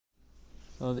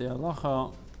So the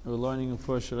Halacha we're learning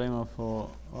for Shalema for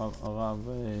Rav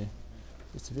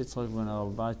Yitzchak ben Rav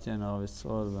Batya and Rav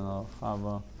Yisrael ben Rav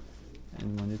Chava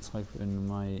and Yitzchak ben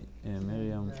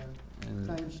Miriam and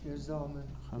Chaim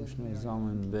Shnei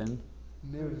Zalman ben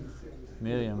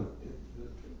Miriam.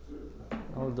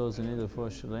 All those in either for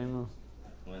Shalema.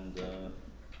 And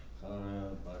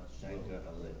Chana Bat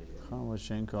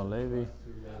Shenka Halevi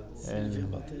and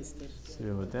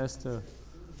Sylvia Bat Esther.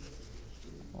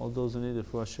 All those who need it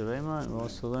for Shalema, and we're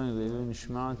also learning the Ilun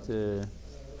Nishmat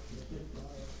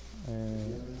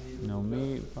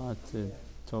Naomi Bat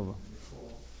Tova.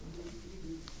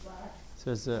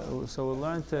 Says so we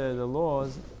learned the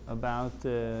laws about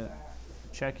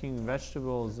checking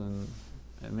vegetables and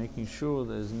making sure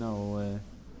there's no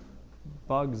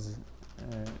bugs,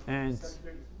 ants,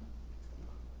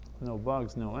 no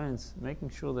bugs, no ants, making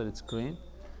sure that it's clean.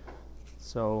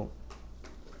 So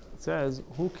it says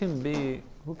who can we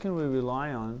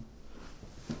rely on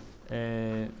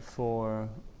for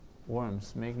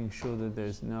worms, making sure that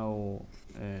there's no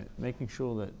making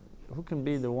sure that who can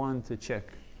be the one to check.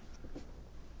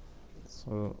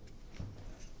 So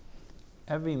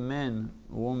every man,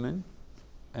 woman,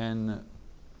 and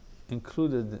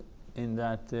included in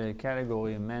that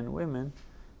category of men, women,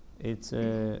 it's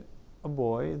a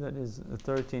boy that is a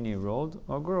 13-year-old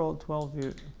or girl, 12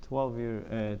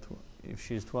 year if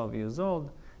she's 12 years old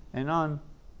and on,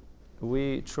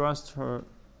 we trust her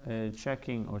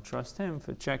checking, or trust him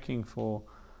for checking for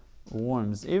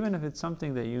worms. Even if it's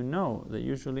something that you know that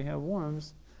usually have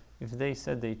worms, if they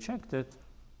said they checked it,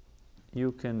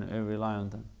 you can rely on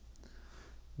them.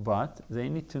 But they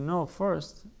need to know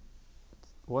first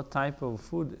what type of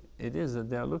food it is that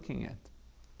they're looking at.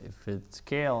 If it's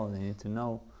kale, they need to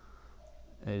know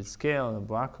it's kale,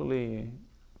 broccoli,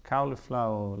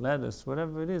 cauliflower, lettuce,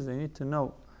 whatever it is, they need to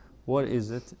know what is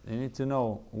it. They need to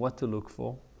know what to look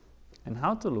for and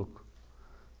how to look.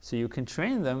 So you can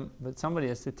train them, but somebody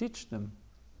has to teach them,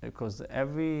 because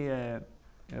every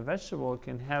vegetable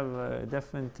can have a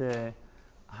different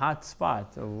hot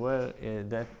spot of where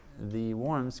that the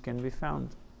worms can be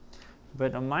found.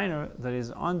 But a minor that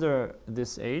is under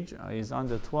this age, is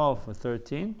under 12 or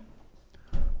 13,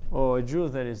 or a Jew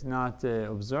that is not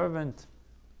observant,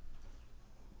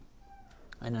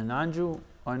 and a non-Jew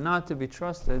are not to be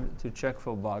trusted to check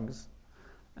for bugs.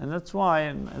 And that's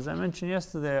why, as I mentioned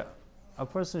yesterday, a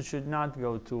person should not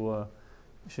go to a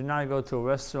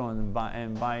restaurant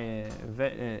and buy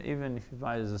even if he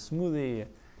buys a smoothie,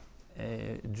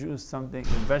 juice, something,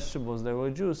 vegetables that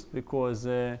were juiced, because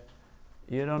you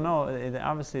don't know, they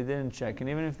obviously didn't check. And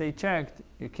even if they checked,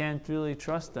 you can't really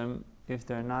trust them if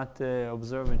they're not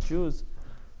observant Jews.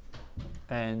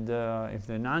 And if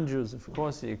they're non-Jews, of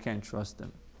course you can't trust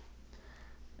them.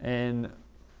 And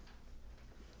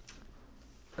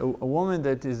a woman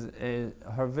that is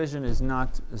her vision is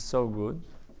not so good,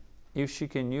 if she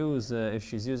can use if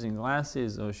she's using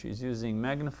glasses or she's using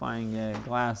magnifying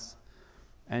glass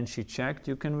and she checked,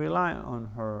 you can rely on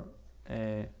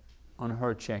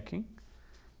her checking.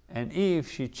 And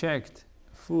if she checked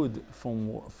food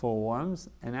for worms,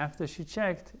 and after she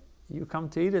checked, you come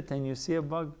to eat it and you see a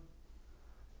bug,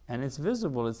 and it's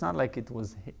visible. It's not like it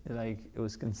was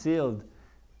concealed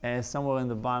somewhere in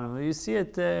the bottom. You see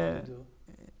it.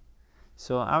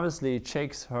 So obviously it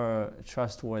shakes her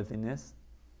trustworthiness,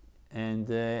 and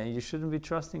you shouldn't be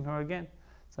trusting her again.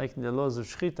 It's like in the laws of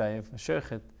shchita. If a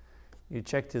shechet, you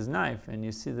checked his knife and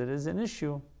you see that there's an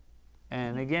issue,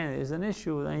 and again there's an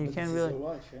issue, then you can't really. Your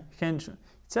wife, yeah? It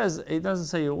says, it doesn't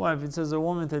say your wife. It says a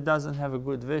woman that doesn't have a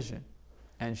good vision,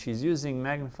 and she's using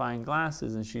magnifying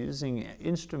glasses and she's using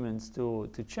instruments to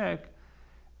check,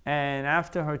 and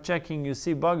after her checking you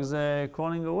see bugs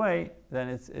crawling away, then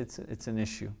it's an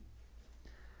issue.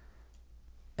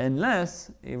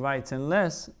 Unless, he writes,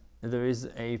 unless there is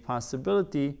a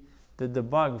possibility that the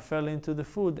bug fell into the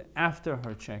food after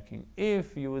her checking.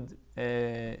 If you would,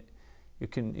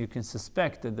 you can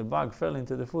suspect that the bug fell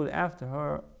into the food after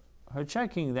her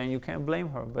checking, then you can't blame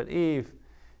her. But if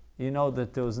you know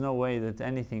that there was no way that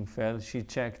anything fell, she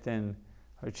checked and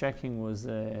her checking was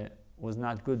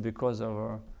not good because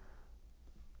of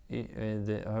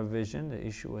her vision, the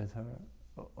issue with her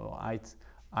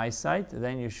eyesight,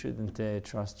 then you shouldn't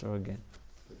trust her again.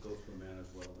 It goes for man as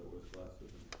well that wears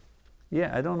glasses.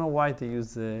 Yeah, I don't know why to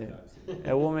use a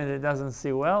woman that doesn't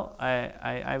see well.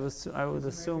 I would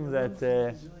assume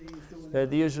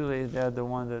that usually they're the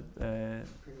one that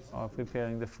are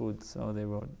preparing the food, so they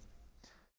wrote.